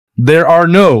There are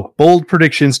no bold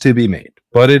predictions to be made,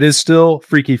 but it is still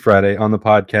Freaky Friday on the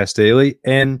Podcast Daily,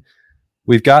 and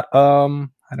we've got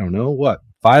I don't know what,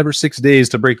 5 or 6 days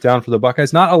to break down for the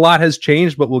Buckeyes. Not a lot has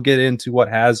changed, but we'll get into what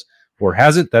has or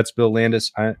hasn't. That's Bill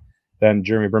Landis, then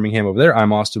Jeremy Birmingham over there.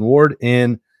 I'm Austin Ward,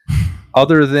 and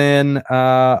other than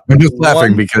I'm just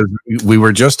laughing because we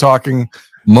were just talking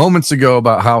moments ago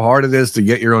about how hard it is to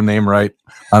get your own name right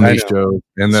on these shows,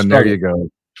 and then there you go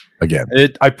again.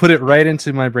 I put it right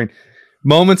into my brain.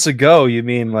 Moments ago, you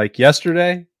mean like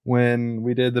yesterday when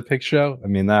we did the pick show? I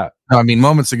mean that. No, I mean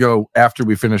moments ago after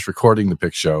we finished recording the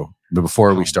pick show, but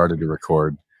before we started to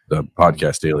record the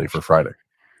Podcast Daily for Friday.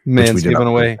 Man's giving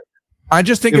away. I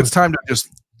just think it's time to just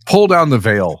pull down the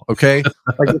veil, okay?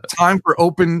 Like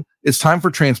it's time for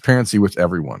transparency with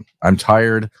everyone. I'm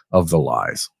tired of the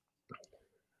lies.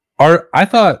 I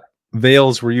thought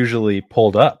veils were usually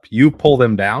pulled up. You pull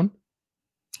them down?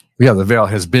 Yeah, the veil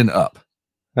has been up.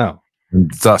 Oh. And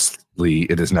thusly,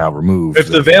 it is now removed. If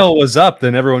the veil was up,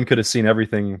 then everyone could have seen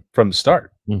everything from the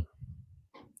start.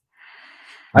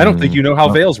 I don't think you know how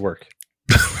veils work.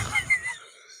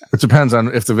 It depends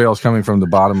on if the veil is coming from the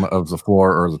bottom of the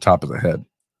floor or the top of the head.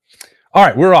 All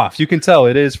right, we're off. You can tell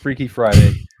it is Freaky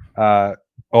Friday.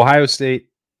 Ohio State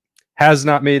has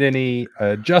not made any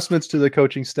adjustments to the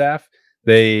coaching staff.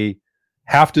 They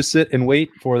have to sit and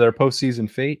wait for their postseason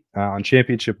fate on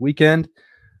championship weekend.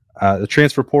 The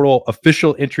transfer portal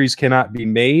official entries cannot be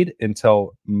made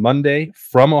until Monday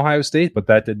from Ohio State, but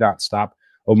that did not stop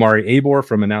Omari Abor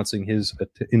from announcing his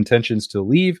intentions to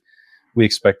leave. We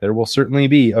expect there will certainly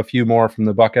be a few more from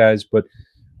the Buckeyes, but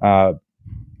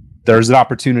there's an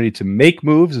opportunity to make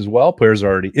moves as well. Players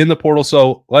are already in the portal,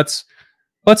 so let's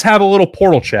have a little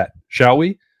portal chat, shall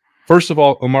we? First of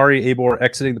all, Omari Abor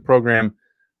exiting the program.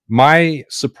 My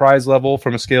surprise level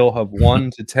from a scale of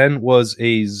 1 to 10 was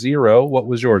a 0. What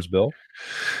was yours, Bill?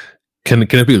 Can it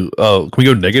be? Can we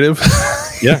go negative?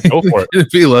 Yeah, go for it. Can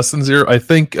it be less than 0? I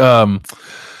think. Omari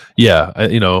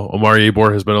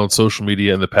Abor has been on social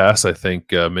media in the past. I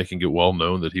think making it well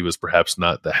known that he was perhaps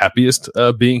not the happiest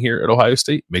being here at Ohio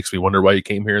State. Makes me wonder why he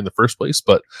came here in the first place.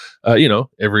 But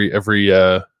every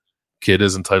kid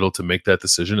is entitled to make that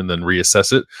decision and then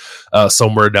reassess it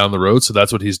somewhere down the road. So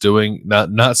that's what he's doing.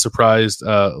 Not surprised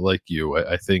like you.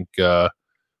 I think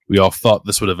we all thought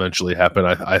this would eventually happen.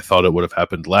 I thought it would have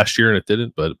happened last year and it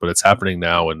didn't, but it's happening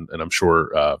now, and I'm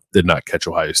sure did not catch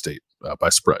Ohio State by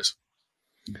surprise.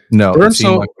 No, it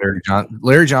seemed like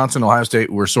Larry Johnson, Ohio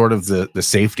State were sort of the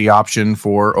safety option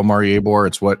for Omari Abor.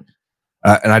 It's what,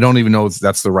 and I don't even know if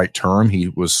that's the right term. He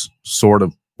was sort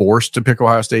of forced to pick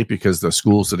Ohio State because the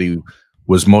schools that he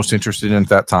was most interested in at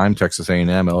that time, Texas A&M,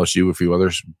 LSU, a few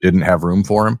others, didn't have room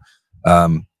for him.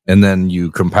 And then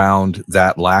you compound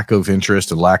that lack of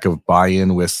interest and lack of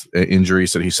buy-in with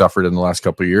injuries that he suffered in the last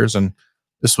couple of years, and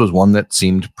this was one that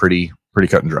seemed pretty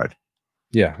cut and dried.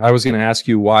 Yeah, I was going to ask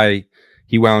you why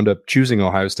he wound up choosing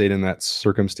Ohio State in that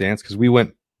circumstance, because we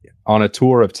went on a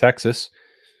tour of Texas,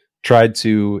 tried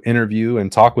to interview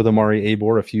and talk with Omari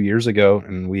Abor a few years ago,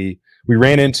 and we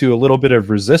ran into a little bit of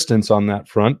resistance on that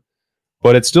front,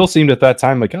 but it still seemed at that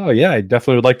time like, oh yeah, I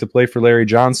definitely would like to play for Larry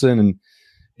Johnson, and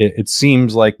it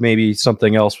seems like maybe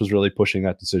something else was really pushing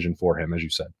that decision for him, as you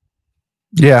said.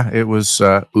 Yeah, it was,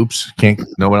 oops,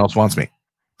 no one else wants me.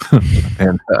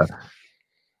 And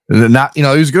he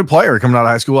was a good player coming out of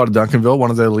high school out of Duncanville,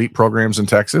 one of the elite programs in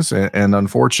Texas. And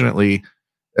unfortunately,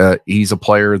 he's a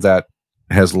player that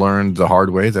has learned the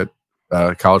hard way that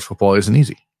college football isn't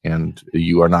easy. And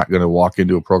you are not going to walk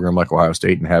into a program like Ohio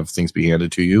State and have things be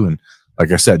handed to you. And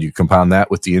like I said, you compound that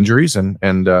with the injuries, and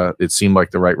it seemed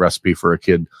like the right recipe for a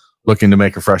kid looking to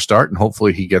make a fresh start. And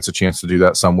hopefully he gets a chance to do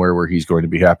that somewhere where he's going to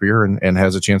be happier and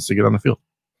has a chance to get on the field.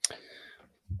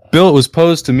 Bill, it was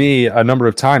posed to me a number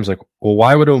of times, like, well,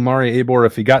 why would Omari Abor,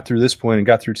 if he got through this point and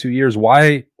got through 2 years,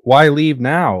 why leave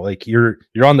now? Like you're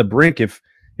on the brink. If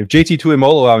JT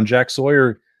Tuimoloau and Jack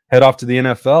Sawyer head off to the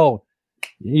NFL,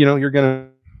 you're going to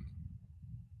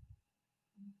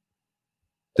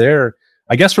there.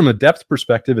 I guess from a depth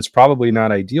perspective, it's probably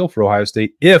not ideal for Ohio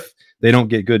State if they don't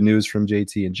get good news from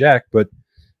JT and Jack, but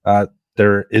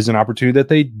there is an opportunity that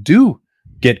they do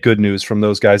get good news from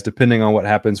those guys, depending on what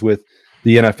happens with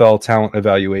the NFL talent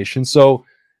evaluation. So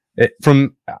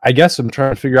I guess I'm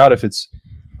trying to figure out if it's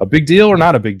a big deal or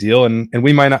not a big deal. And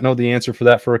we might not know the answer for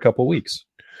that for a couple of weeks.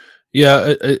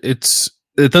 Yeah,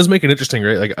 it does make it interesting,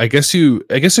 right? Like, I guess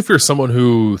if you're someone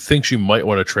who thinks you might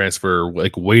want to transfer,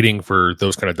 like waiting for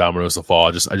those kind of dominoes to fall,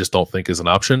 I just don't think is an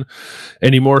option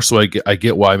anymore. So I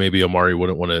get why maybe Omari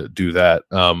wouldn't want to do that.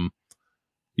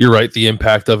 You're right. The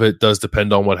impact of it does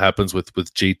depend on what happens with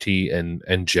JT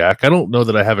and Jack. I don't know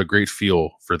that I have a great feel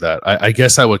for that. I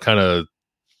guess I would kind of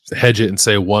hedge it and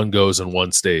say one goes and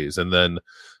one stays, and then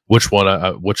which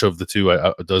of the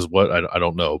two does what, I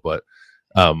don't know. But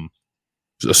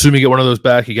assuming you get one of those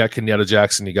back, you got Kenyatta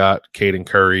Jackson, you got Caden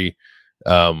Curry.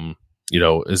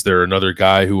 Is there another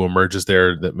guy who emerges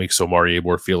there that makes Omari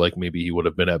Abor feel like maybe he would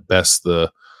have been at best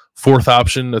the fourth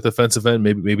option at the defensive end,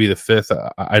 maybe the fifth?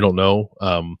 I don't know.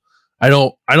 I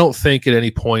don't think at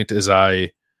any point as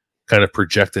I kind of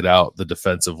projected out the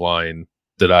defensive line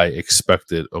that I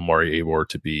expected Omari Abor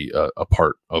to be a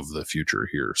part of the future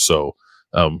here. So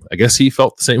I guess he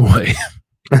felt the same way.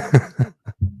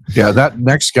 Yeah, that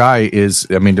next guy is,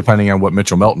 depending on what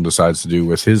Mitchell Melton decides to do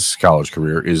with his college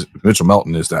career, is Mitchell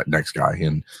Melton is that next guy.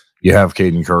 And you have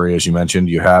Caden Curry, as you mentioned,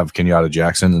 you have Kenyatta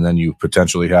Jackson, and then you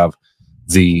potentially have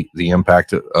the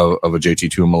impact of a JT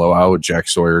Tuimoloau with Jack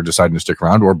Sawyer deciding to stick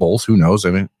around, or both. Who knows?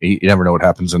 You never know what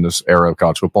happens in this era of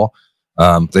college football.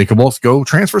 They could both go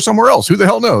transfer somewhere else. Who the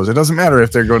hell knows? It doesn't matter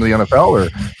if they're going to the NFL or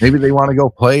maybe they want to go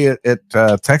play at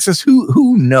Texas.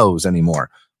 Who knows anymore?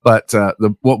 But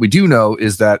what we do know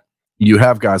is that you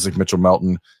have guys like Mitchell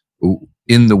Melton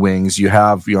in the wings. You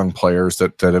have young players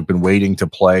that have been waiting to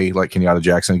play, like Kenyatta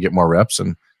Jackson, and get more reps.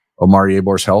 And Omari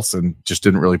Abor's health and just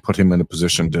didn't really put him in a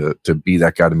position to be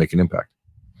that guy to make an impact.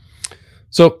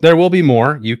 So there will be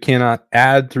more. You cannot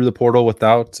add through the portal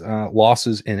without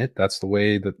losses in it. That's the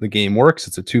way that the game works.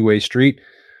 It's a two-way street.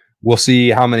 We'll see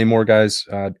how many more guys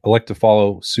elect to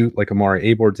follow suit like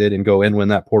Omari Abor did and go in when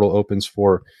that portal opens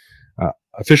for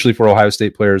officially for Ohio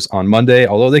State players on Monday,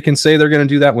 although they can say they're going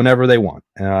to do that whenever they want.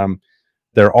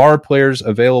 There are players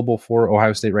available for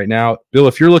Ohio State right now. Bill,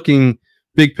 if you're looking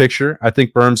big picture, I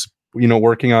think Berm's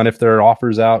working on if there are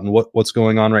offers out and what's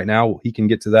going on right now. He can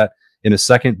get to that in a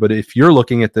second. But if you're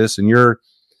looking at this and you're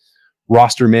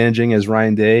roster managing as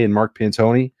Ryan Day and Mark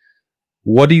Pantoni,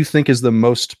 what do you think is the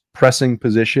most pressing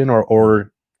position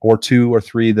or two or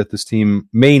three that this team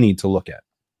may need to look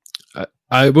at?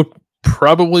 I would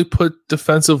probably put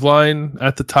defensive line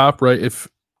at the top, right?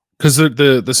 Because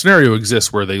the scenario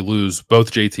exists where they lose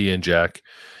both JT and Jack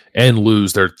and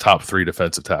lose their top three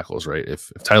defensive tackles, right? If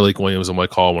Tyleik Williams and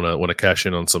Mike Hall want to cash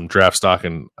in on some draft stock,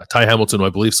 and Ty Hamilton, who I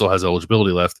believe still has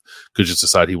eligibility left, could just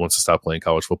decide he wants to stop playing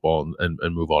college football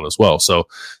and move on as well. So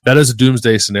that is a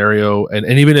doomsday scenario. And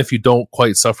even if you don't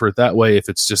quite suffer it that way, if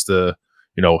it's just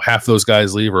half those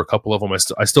guys leave or a couple of them,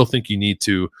 I still think you need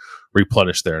to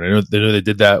replenish there. And I know they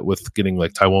did that with getting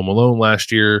like Tywone Malone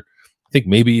last year. I think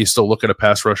maybe you still look at a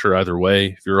pass rusher either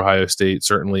way. If you're Ohio State,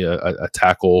 certainly a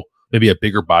tackle, maybe a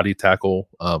bigger body tackle.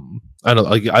 I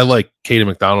like Caden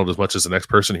McDonald as much as the next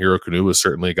person. Hero Kanu is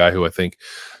certainly a guy who I think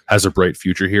has a bright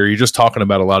future here. You're just talking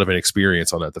about a lot of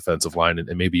inexperience on that defensive line,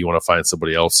 and maybe you want to find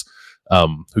somebody else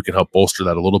who can help bolster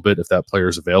that a little bit if that player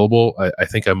is available. I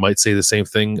think I might say the same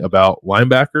thing about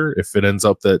linebacker. If it ends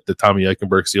up that the Tommy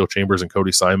Eichenberg, Seal Chambers, and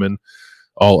Cody Simon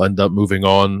all end up moving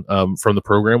on from the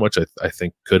program, which I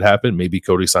think could happen. Maybe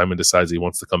Cody Simon decides he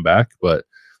wants to come back, but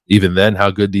even then,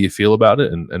 how good do you feel about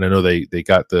it? And I know they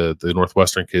got the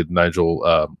Northwestern kid, Nigel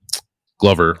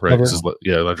Glover, right?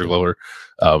 Nigel Glover.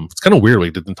 It's kind of weird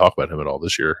we didn't talk about him at all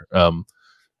this year.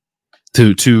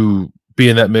 To be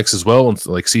in that mix as well, and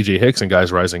like CJ Hicks and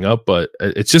guys rising up, but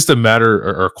it's just a matter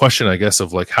or a question, I guess,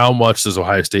 of like how much does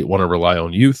Ohio State want to rely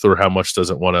on youth, or how much does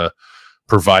it want to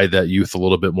provide that youth a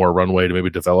little bit more runway to maybe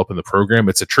develop in the program?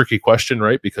 It's a tricky question,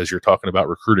 right? Because you're talking about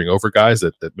recruiting over guys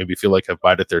that maybe feel like have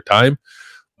bided their time,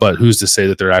 but who's to say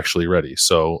that they're actually ready?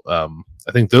 So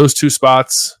I think those two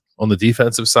spots on the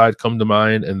defensive side come to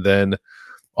mind, and then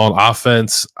on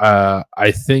offense,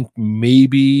 I think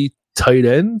maybe tight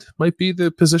end might be the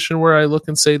position where I look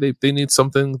and say they need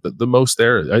something the most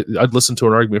there. I'd listen to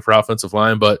an argument for offensive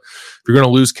line, but if you're going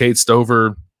to lose Kate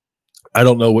Stover, I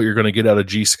don't know what you're going to get out of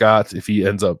G. Scott if he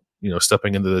ends up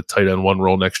stepping into the tight end one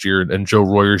role next year. And Joe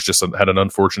Royers just had an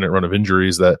unfortunate run of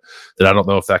injuries that I don't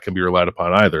know if that can be relied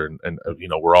upon either. And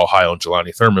we're all high on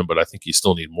Jelani Thurman, but I think you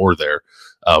still need more there.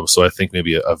 So I think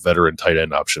maybe a veteran tight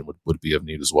end option would be of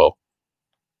need as well.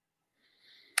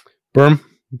 Berm,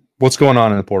 what's going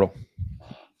on in the portal?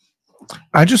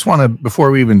 I just want to,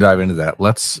 before we even dive into that,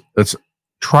 let's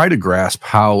try to grasp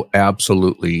how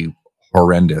absolutely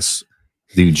horrendous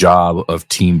the job of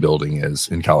team building is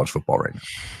in college football right now.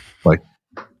 Like,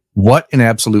 what an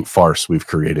absolute farce we've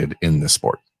created in this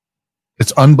sport.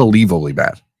 It's unbelievably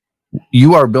bad.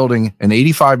 You are building an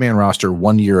 85-man roster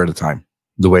 1 year at a time,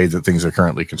 the way that things are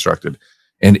currently constructed.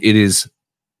 And it is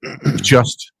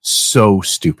just so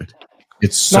stupid.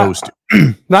 It's so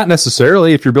stupid. Not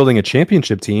necessarily. If you're building a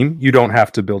championship team, you don't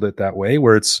have to build it that way,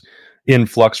 where it's in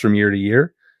flux from year to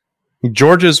year.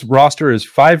 Georgia's roster is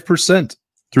 5%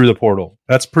 through the portal.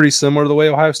 That's pretty similar to the way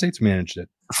Ohio State's managed it.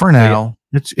 For now,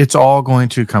 it's all going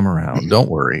to come around. Don't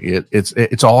worry.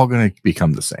 It's all going to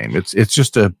become the same. It's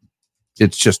just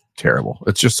terrible.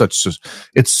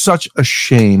 It's such a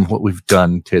shame what we've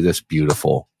done to this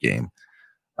beautiful game.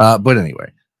 But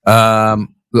anyway, the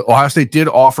Ohio State did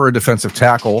offer a defensive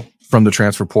tackle from the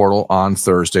transfer portal on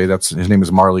Thursday. His name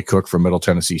is Marley Cook from Middle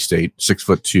Tennessee State,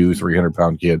 6'2",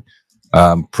 300-pound kid.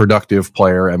 Productive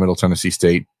player at Middle Tennessee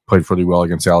State, played really well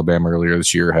against Alabama earlier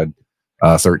this year, had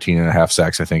 13 and a half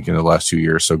sacks, I think, in the last 2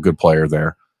 years. So good player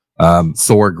there.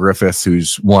 Thor Griffith,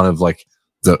 who's one of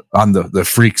on the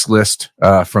freaks list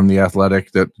from the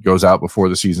Athletic that goes out before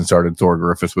the season started. Thor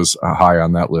Griffith was high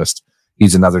on that list.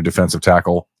 He's another defensive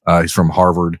tackle. He's from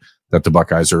Harvard that the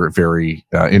Buckeyes are very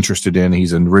interested in.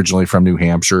 He's originally from New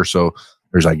Hampshire, so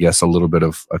there's, I guess, a little bit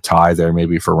of a tie there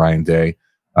maybe for Ryan Day.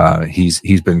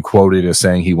 He's been quoted as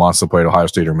saying he wants to play at Ohio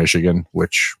State or Michigan,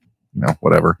 which,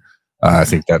 whatever. I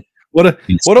think that what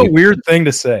a weird thing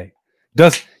to say.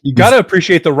 You got to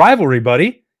appreciate the rivalry,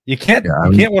 buddy. You can't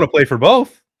want to play for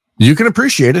both. You can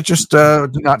appreciate it, just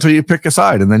not till you pick a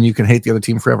side, and then you can hate the other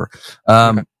team forever.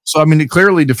 So, I mean,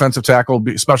 clearly defensive tackle,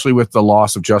 especially with the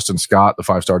loss of Justin Scott, the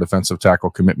 5-star defensive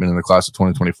tackle commitment in the class of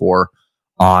 2024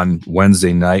 on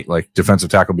Wednesday night, like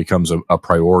defensive tackle becomes a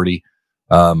priority.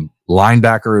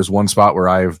 Linebacker is one spot where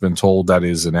I have been told that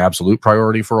is an absolute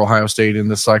priority for Ohio State in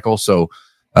this cycle. So,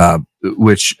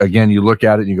 which again, you look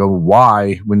at it and you go,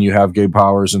 why, when you have Gabe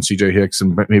Powers and CJ Hicks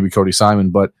and maybe Cody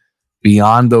Simon, but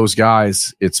beyond those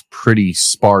guys, it's pretty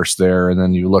sparse there. And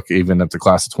then you look even at the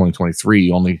class of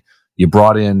 2023, you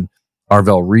brought in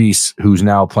Arvell Reese, who's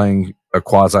now playing a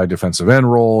quasi defensive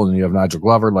end role, and you have Nigel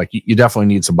Glover. Like, you definitely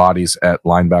need some bodies at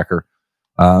linebacker.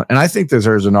 And I think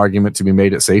there's an argument to be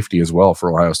made at safety as well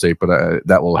for Ohio State, but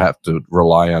that will have to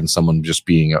rely on someone just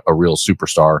being a real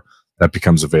superstar that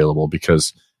becomes available,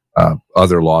 because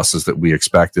other losses that we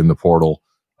expect in the portal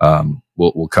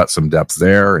will cut some depth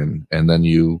there. And then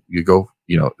you go,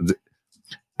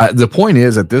 the point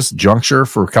is, at this juncture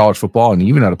for college football, and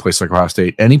even at a place like Ohio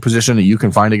State, any position that you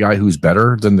can find a guy who's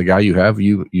better than the guy you have,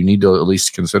 you need to at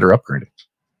least consider upgrading.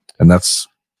 And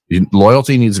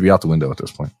loyalty needs to be out the window at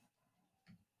this point.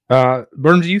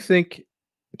 Burn, do you think,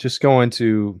 just going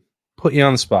to put you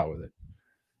on the spot with it,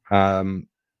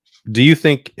 do you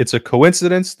think it's a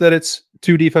coincidence that it's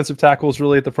two defensive tackles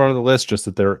really at the front of the list, just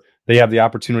that they have the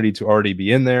opportunity to already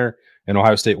be in there and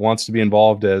Ohio State wants to be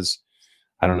involved as,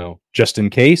 I don't know, just in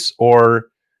case, or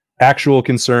actual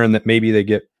concern that maybe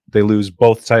they lose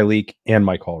both Tyleek and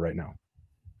Mike Hall right now?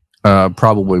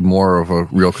 Probably more of a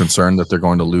real concern that they're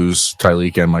going to lose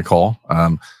Tyleek and Mike Hall.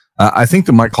 I think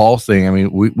the Mike Hall thing, I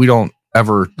mean, we don't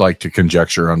ever like to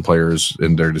conjecture on players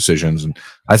and their decisions. And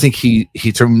I think he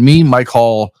to me, Mike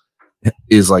Hall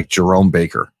is like Jerome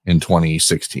Baker in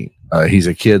 2016. He's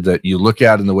a kid that you look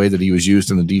at in the way that he was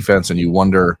used in the defense and you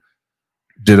wonder,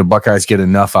 did the Buckeyes get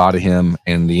enough out of him?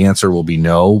 And the answer will be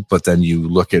no. But then you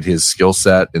look at his skill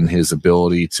set and his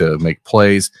ability to make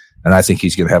plays, and I think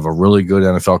he's going to have a really good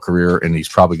NFL career, and he's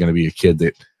probably going to be a kid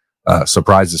that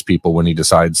surprises people when he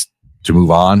decides to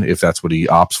move on, if that's what he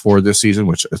opts for this season,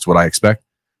 which is what I expect,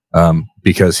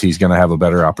 because he's going to have a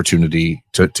better opportunity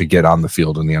to get on the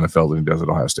field in the NFL than he does at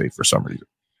Ohio State for some reason.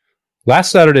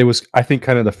 Last Saturday was, I think,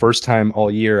 kind of the first time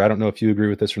all year, I don't know if you agree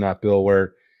with this or not, Bill,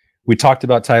 where we talked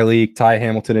about Tyleek, Ty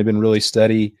Hamilton had been really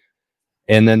steady,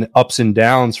 and then ups and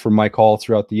downs for Mike Hall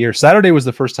throughout the year. Saturday was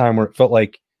the first time where it felt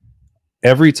like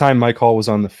every time Mike Hall was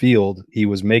on the field, he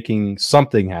was making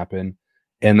something happen.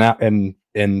 And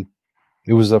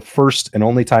it was the first and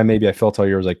only time maybe I felt all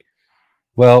year. I was like,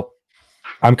 well,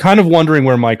 I'm kind of wondering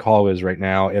where Mike Hall is right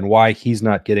now and why he's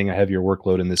not getting a heavier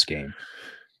workload in this game.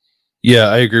 Yeah,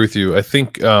 I agree with you. I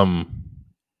think, I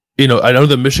know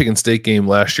the Michigan State game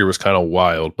last year was kind of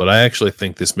wild, but I actually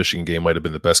think this Michigan game might have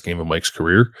been the best game of Mike's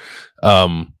career.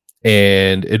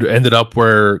 And it ended up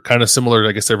where, kind of similar,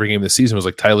 I guess, every game this season was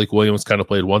like Tyleek Williams kind of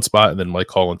played one spot, and then Mike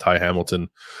Hall and Ty Hamilton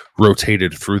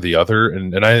rotated through the other.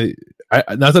 And I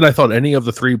not that I thought any of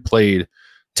the three played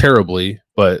terribly,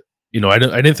 but I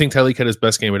didn't think Tyleek had his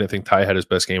best game. I didn't think Ty had his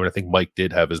best game, and I think Mike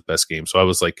did have his best game. So I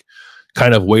was like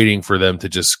kind of waiting for them to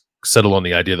just settle on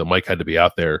the idea that Mike had to be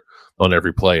out there on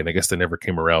every play, and I guess they never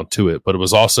came around to it. But it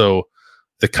was also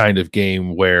the kind of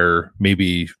game where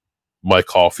maybe Mike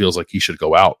Hall feels like he should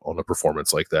go out on a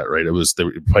performance like that, right? They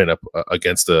were playing up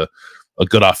against a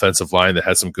good offensive line that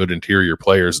had some good interior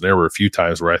players, and there were a few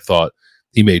times where I thought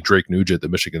he made Drake Nugent, the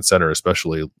Michigan center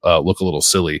especially, look a little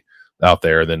silly out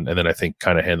there, and then I think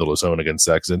kind of handled his own against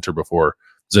Zach Zinter before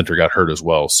Zinter got hurt as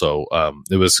well. So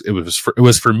it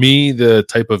was for me the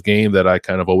type of game that I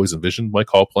kind of always envisioned Mike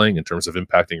Hall playing in terms of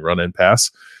impacting run and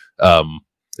pass.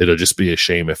 It'll just be a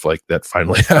shame if like that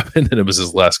finally happened and it was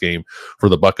his last game for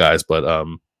the Buckeyes. But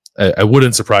I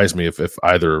wouldn't surprise me if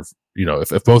either,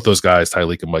 if both those guys,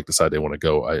 Tyleek and Mike, decide they want to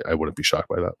go. I wouldn't be shocked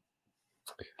by that.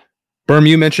 Berm,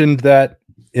 you mentioned that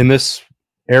in this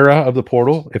era of the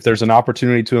portal, if there's an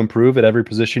opportunity to improve at every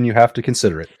position, you have to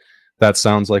consider it. That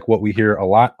sounds like what we hear a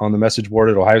lot on the message board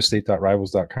at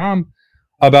ohiostate.rivals.com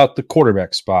about the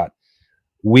quarterback spot.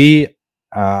 We,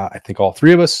 I think all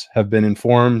three of us have been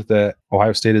informed that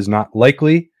Ohio State is not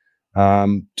likely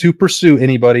to pursue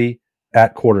anybody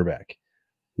at quarterback.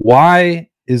 Why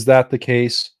is that the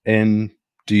case, and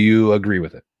do you agree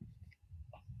with it?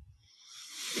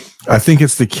 I think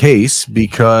it's the case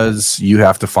because you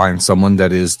have to find someone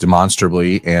that is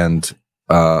demonstrably and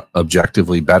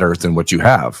objectively better than what you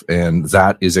have. And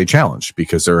that is a challenge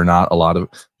because there are not a lot of,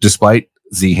 despite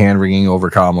the hand-wringing over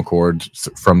Kyle McCord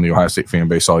from the Ohio State fan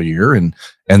base all year and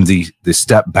the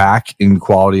step back in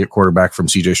quality at quarterback from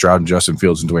CJ Stroud and Justin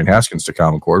Fields and Dwayne Haskins to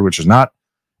Kyle McCord, which is not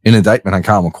an indictment on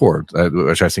Kyle McCord,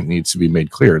 which I think needs to be made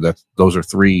clear that those are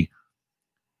three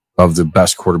of the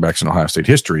best quarterbacks in Ohio State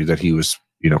history that he was,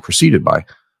 preceded by.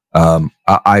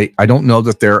 I don't know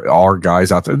that there are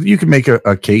guys out there. You can make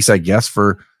a case, I guess,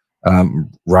 for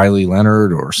Riley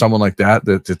Leonard or someone like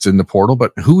that's in the portal,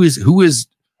 but who is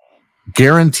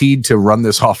guaranteed to run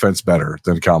this offense better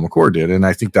than Kyle McCord did? And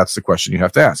I think that's the question you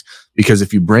have to ask, because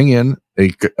if you bring in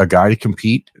a guy to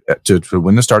compete to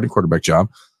win the starting quarterback job,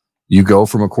 you go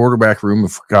from a quarterback room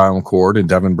of Kyle McCord and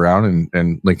Devin Brown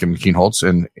and Lincoln Kienholz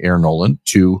and Aaron Nolan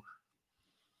to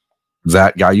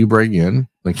that guy you bring in,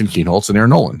 Lincoln Kienholz and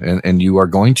Aaron Nolan. And you are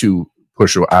going to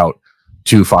push out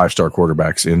 2 5-star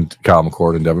quarterbacks in Kyle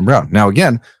McCord and Devin Brown. Now,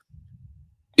 again,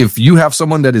 if you have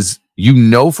someone that is,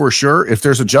 for sure, if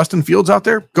there's a Justin Fields out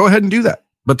there, go ahead and do that.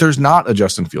 But there's not a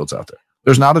Justin Fields out there.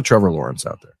 There's not a Trevor Lawrence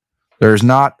out there. There's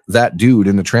not that dude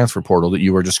in the transfer portal that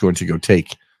you are just going to go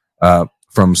take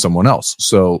from someone else.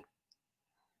 So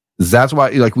that's why,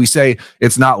 like we say,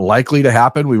 it's not likely to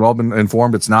happen. We've all been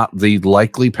informed it's not the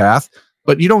likely path,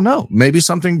 but you don't know. Maybe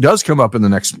something does come up in the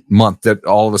next month that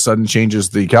all of a sudden changes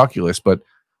the calculus. But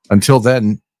until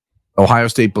then, Ohio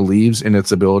State believes in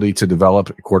its ability to develop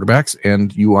quarterbacks,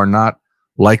 and you are not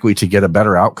likely to get a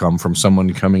better outcome from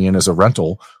someone coming in as a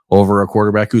rental over a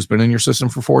quarterback who's been in your system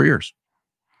for 4 years.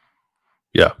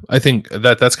 Yeah, I think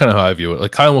that's kind of how I view it.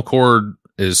 Like Kyle McCord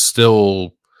is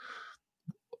still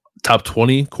top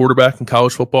 20 quarterback in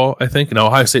college football, I think. Now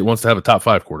Ohio State wants to have a top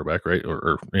 5 quarterback, right?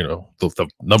 Or the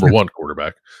number 1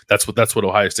 quarterback. That's what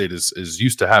Ohio State is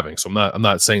used to having. So I'm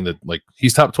not saying that like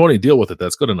he's top 20, deal with it.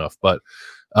 That's good enough. But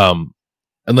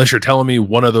unless you're telling me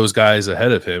one of those guys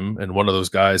ahead of him and one of those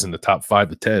guys in the top 5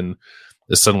 to 10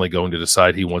 is suddenly going to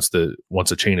decide he wants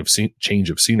a change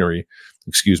of scenery,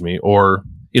 or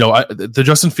the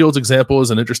Justin Fields example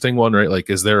is an interesting one, right? Like,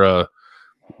 is there a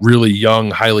really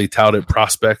young, highly touted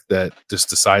prospect that just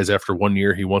decides after 1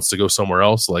 year he wants to go somewhere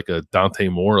else, like a Dante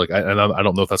Moore? Like, I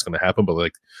don't know if that's going to happen, but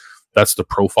like that's the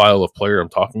profile of player I'm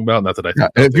talking about. Not that I think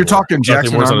if you're talking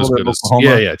Jackson Arnold,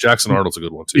 Jackson Arnold's a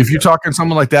good one too. If you're talking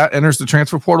someone like that enters the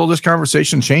transfer portal, this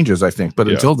conversation changes, I think. But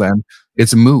until then,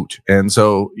 it's moot. And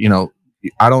so,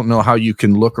 I don't know how you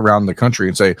can look around the country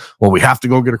and say, well, we have to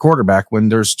go get a quarterback when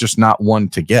there's just not one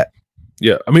to get.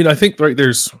 Yeah. I mean, I think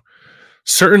there's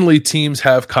certainly teams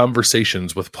have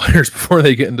conversations with players before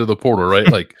they get into the portal,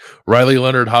 right? Like Riley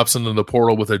Leonard hops into the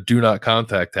portal with a do not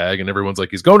contact tag and everyone's like,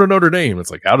 he's going to Notre Dame.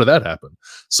 It's like, how did that happen?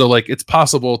 So like, it's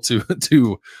possible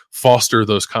to foster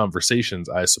those conversations,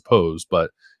 I suppose.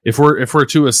 But if we're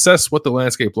to assess what the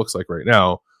landscape looks like right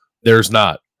now, there's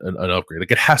not an upgrade.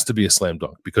 Like it has to be a slam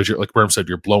dunk because you're, like Berm said,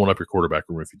 you're blowing up your quarterback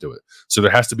room if you do it. So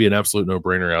there has to be an absolute no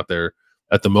brainer out there.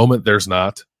 At the moment, there's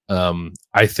not.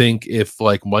 I think if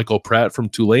like Michael Pratt from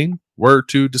Tulane were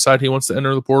to decide he wants to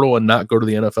enter the portal and not go to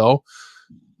the NFL,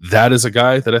 that is a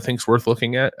guy that I think is worth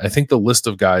looking at. I think the list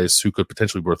of guys who could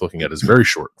potentially be worth looking at is very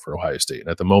short for Ohio State. And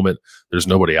at the moment, there's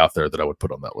nobody out there that I would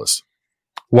put on that list.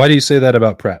 Why do you say that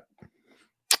about Pratt?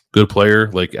 Good player,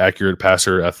 like accurate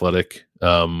passer, athletic,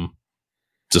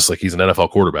 just like he's an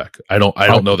NFL quarterback. I don't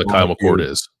know that Kyle McCord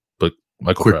is, but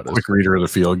Michael Pratt is. Quick reader of the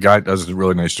field. Guy does a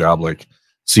really nice job, like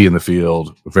seeing the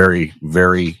field. Very,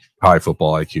 very high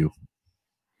football IQ.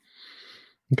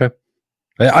 Okay.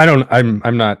 I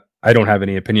don't have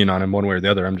any opinion on him one way or the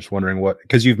other. I'm just wondering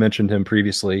because you've mentioned him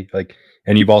previously, like,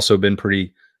 and you've also been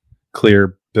pretty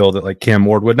clear, Bill, that like Cam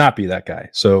Ward would not be that guy.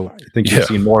 So I think you've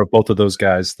seen more of both of those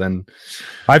guys than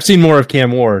I've seen more of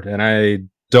Cam Ward. And I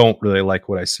don't really like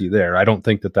what I see there. I don't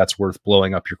think that that's worth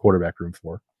blowing up your quarterback room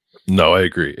for. No, I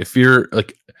agree. If you're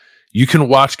like, you can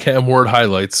watch Cam Ward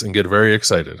highlights and get very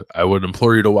excited. I would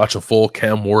implore you to watch a full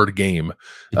Cam Ward game.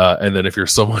 And then if you're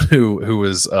someone who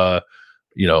is,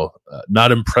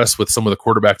 not impressed with some of the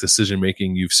quarterback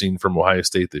decision-making you've seen from Ohio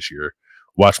State this year,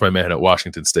 watch my man at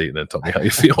Washington State and then tell me how you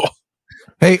feel.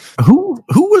 Hey, who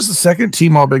was the second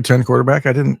team All Big Ten quarterback?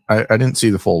 I didn't see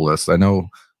the full list. I know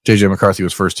JJ McCarthy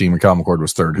was first team and Kyle McCord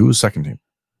was third. Who was second team?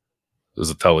 Does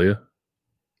it tell you?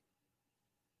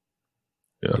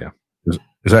 Yeah.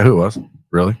 Is that who it was?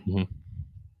 Really?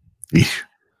 Mm-hmm.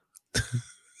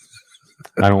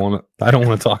 I don't want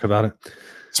to talk about it.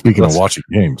 Speaking of watching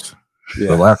games,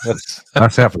 the last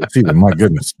half of the season, my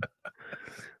goodness.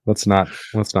 Let's not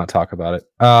talk about it.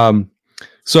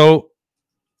 So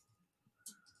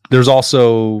there's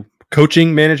also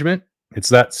coaching management. It's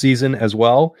that season as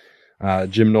well.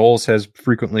 Jim Knowles has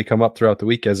frequently come up throughout the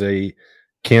week as a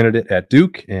candidate at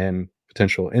Duke and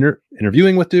potential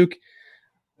interviewing with Duke.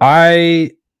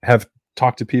 I have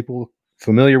talked to people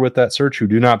familiar with that search who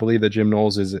do not believe that Jim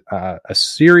Knowles is a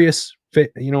serious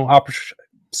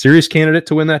candidate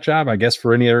to win that job. I guess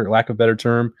for any other lack of better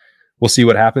term, we'll see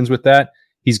what happens with that.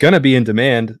 He's going to be in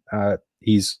demand.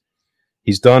 He's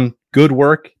done good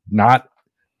work, not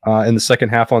in the second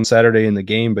half on Saturday in the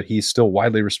game, but he's still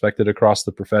widely respected across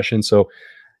the profession. So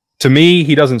to me,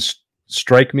 he doesn't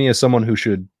strike me as someone who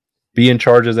should be in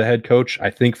charge as a head coach. I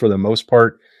think for the most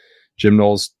part, Jim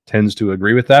Knowles tends to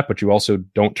agree with that, but you also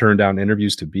don't turn down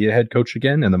interviews to be a head coach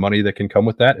again and the money that can come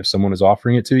with that if someone is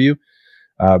offering it to you.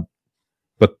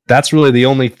 But that's really the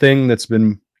only thing that's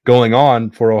been going on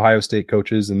for Ohio State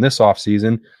coaches in this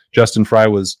offseason. Justin Fry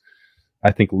was,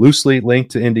 I think, loosely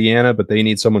linked to Indiana, but they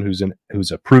need someone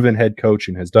who's a proven head coach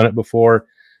and has done it before.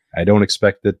 I don't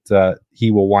expect that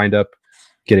he will wind up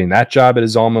getting that job at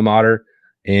his alma mater.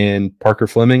 And Parker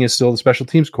Fleming is still the special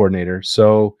teams coordinator.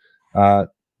 So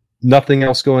nothing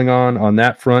else going on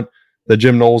that front. The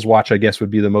Jim Knowles watch, I guess,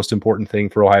 would be the most important thing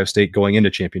for Ohio State going into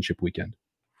championship weekend.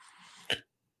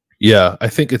 Yeah, I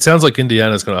think it sounds like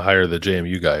Indiana's going to hire the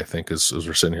JMU guy, I think, as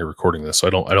we're sitting here recording this. So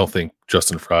I don't think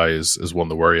Justin Fry is one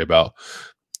to worry about.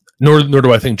 Nor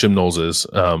do I think Jim Knowles is.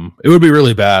 It would be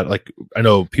really bad. Like, I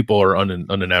know people are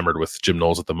unenamored with Jim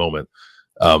Knowles at the moment.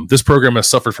 This program has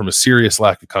suffered from a serious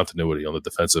lack of continuity on the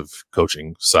defensive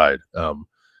coaching side.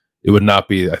 It would not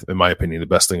be, in my opinion, the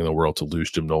best thing in the world to lose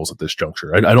Jim Knowles at this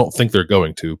juncture. I don't think they're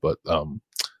going to, but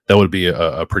that would be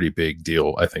a pretty big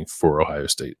deal, I think, for Ohio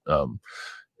State.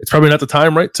 It's probably not the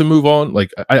time, right, to move on.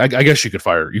 Like, I guess you could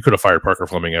have fired Parker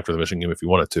Fleming after the Michigan game if you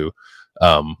wanted to.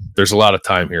 There's a lot of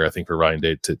time here, I think, for Ryan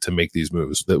Day to make these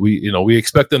moves that we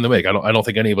expect them to make. I don't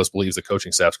think any of us believes the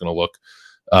coaching staff's going to look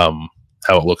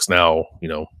how it looks now,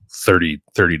 30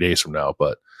 days from now.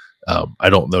 But I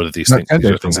don't know that these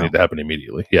things need to happen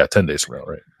immediately. Yeah, 10 days from now,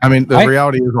 right? I mean, the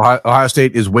reality is Ohio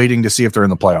State is waiting to see if they're in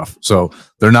the playoff. So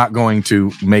they're not going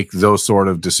to make those sort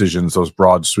of decisions, those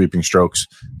broad sweeping strokes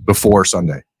before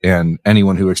Sunday. And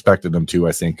anyone who expected them to,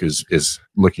 I think, is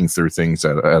looking through things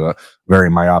at a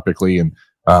very myopically. And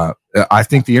I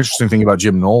think the interesting thing about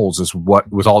Jim Knowles is what,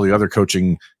 with all the other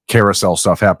coaching carousel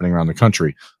stuff happening around the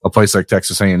country, a place like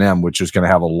Texas A&M, which is going to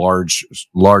have a large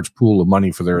pool of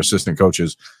money for their assistant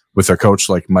coaches, with their coach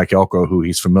like Mike Elko, who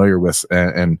he's familiar with.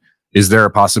 And is there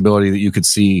a possibility that you could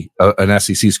see an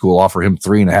SEC school offer him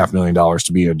 $3.5 million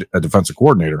to be a defensive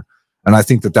coordinator? And I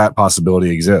think that possibility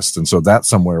exists. And so that's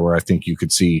somewhere where I think you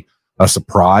could see a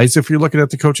surprise if you're looking at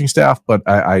the coaching staff. But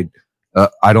I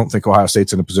don't think Ohio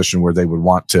State's in a position where they would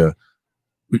want to,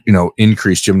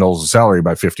 increase Jim Knowles' salary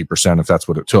by 50% if that's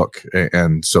what it took.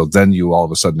 And so then you all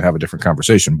of a sudden have a different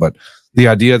conversation. But the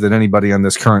idea that anybody on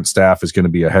this current staff is going to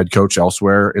be a head coach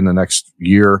elsewhere in the next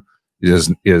year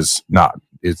is not.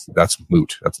 That's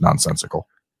moot. That's nonsensical.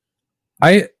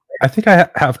 I think I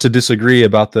have to disagree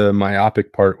about the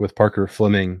myopic part with Parker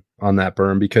Fleming on that,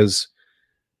 Berm, because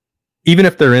even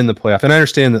if they're in the playoff, and I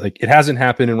understand that it hasn't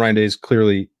happened and Ryan Day is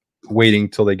clearly waiting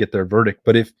till they get their verdict,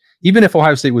 but even if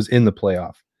Ohio State was in the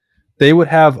playoff, they would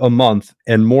have a month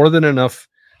and more than enough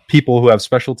people who have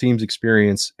special teams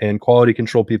experience and quality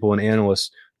control people and analysts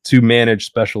to manage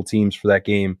special teams for that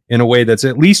game in a way that's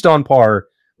at least on par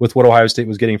with what Ohio State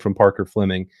was getting from Parker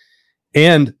Fleming.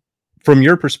 And from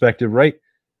your perspective, right,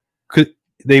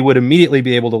 they would immediately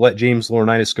be able to let James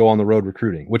Laurinaitis go on the road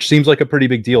recruiting, which seems like a pretty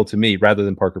big deal to me rather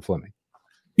than Parker Fleming.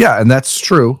 Yeah, and that's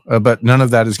true, but none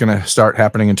of that is going to start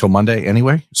happening until Monday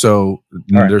anyway. So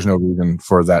there's no reason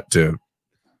for that to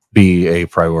be a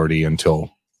priority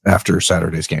until after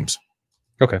Saturday's games.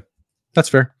 Okay, that's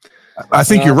fair. I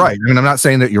think you're right. I mean, I'm not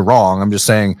saying that you're wrong. I'm just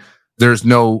saying there's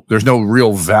no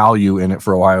real value in it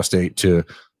for Ohio State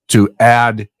to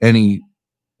add any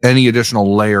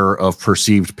additional layer of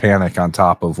perceived panic on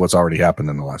top of what's already happened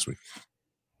in the last week.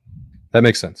 That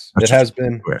makes sense. It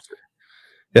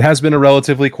has been a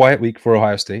relatively quiet week for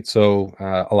Ohio State. So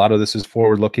a lot of this is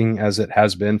forward looking, as it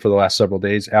has been for the last several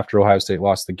days after Ohio State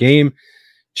lost the game.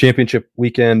 Championship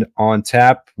weekend on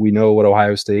tap. We know what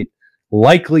Ohio State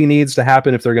likely needs to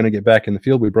happen if they're going to get back in the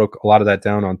field. We broke a lot of that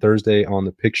down on Thursday on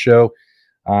the Pick Show,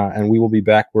 and we will be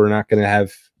back. We're not going to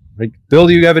have Bill.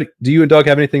 Do you and Doug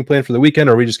have anything planned for the weekend,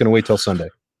 or are we just going to wait till Sunday?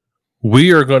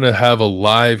 We are going to have a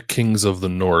live Kings of the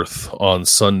North on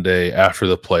Sunday after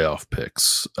the playoff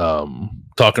picks,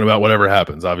 talking about whatever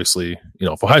happens. Obviously,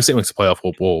 if Ohio State makes the playoff,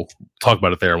 we'll talk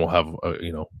about it there, and we'll have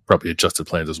probably adjusted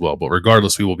plans as well. But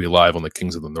regardless, we will be live on the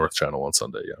Kings of the North channel on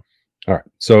Sunday. Yeah. All right.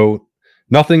 So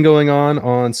nothing going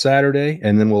on Saturday,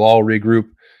 and then we'll all regroup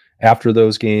after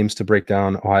those games to break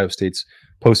down Ohio State's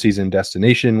postseason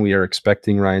destination. We are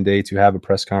expecting Ryan Day to have a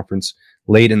press conference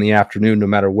late in the afternoon, no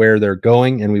matter where they're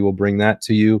going, and we will bring that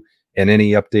to you and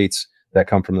any updates that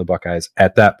come from the Buckeyes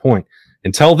at that point.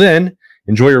 Until then,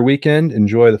 enjoy your weekend,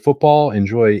 enjoy the football,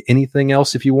 enjoy anything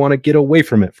else if you want to get away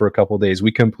from it for a couple of days.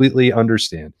 We completely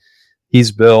understand.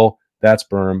 He's Bill. That's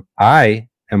Berm. I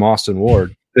am Austin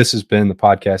Ward. This has been the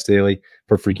Podcast Daily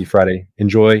for Freaky Friday.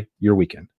 Enjoy your weekend.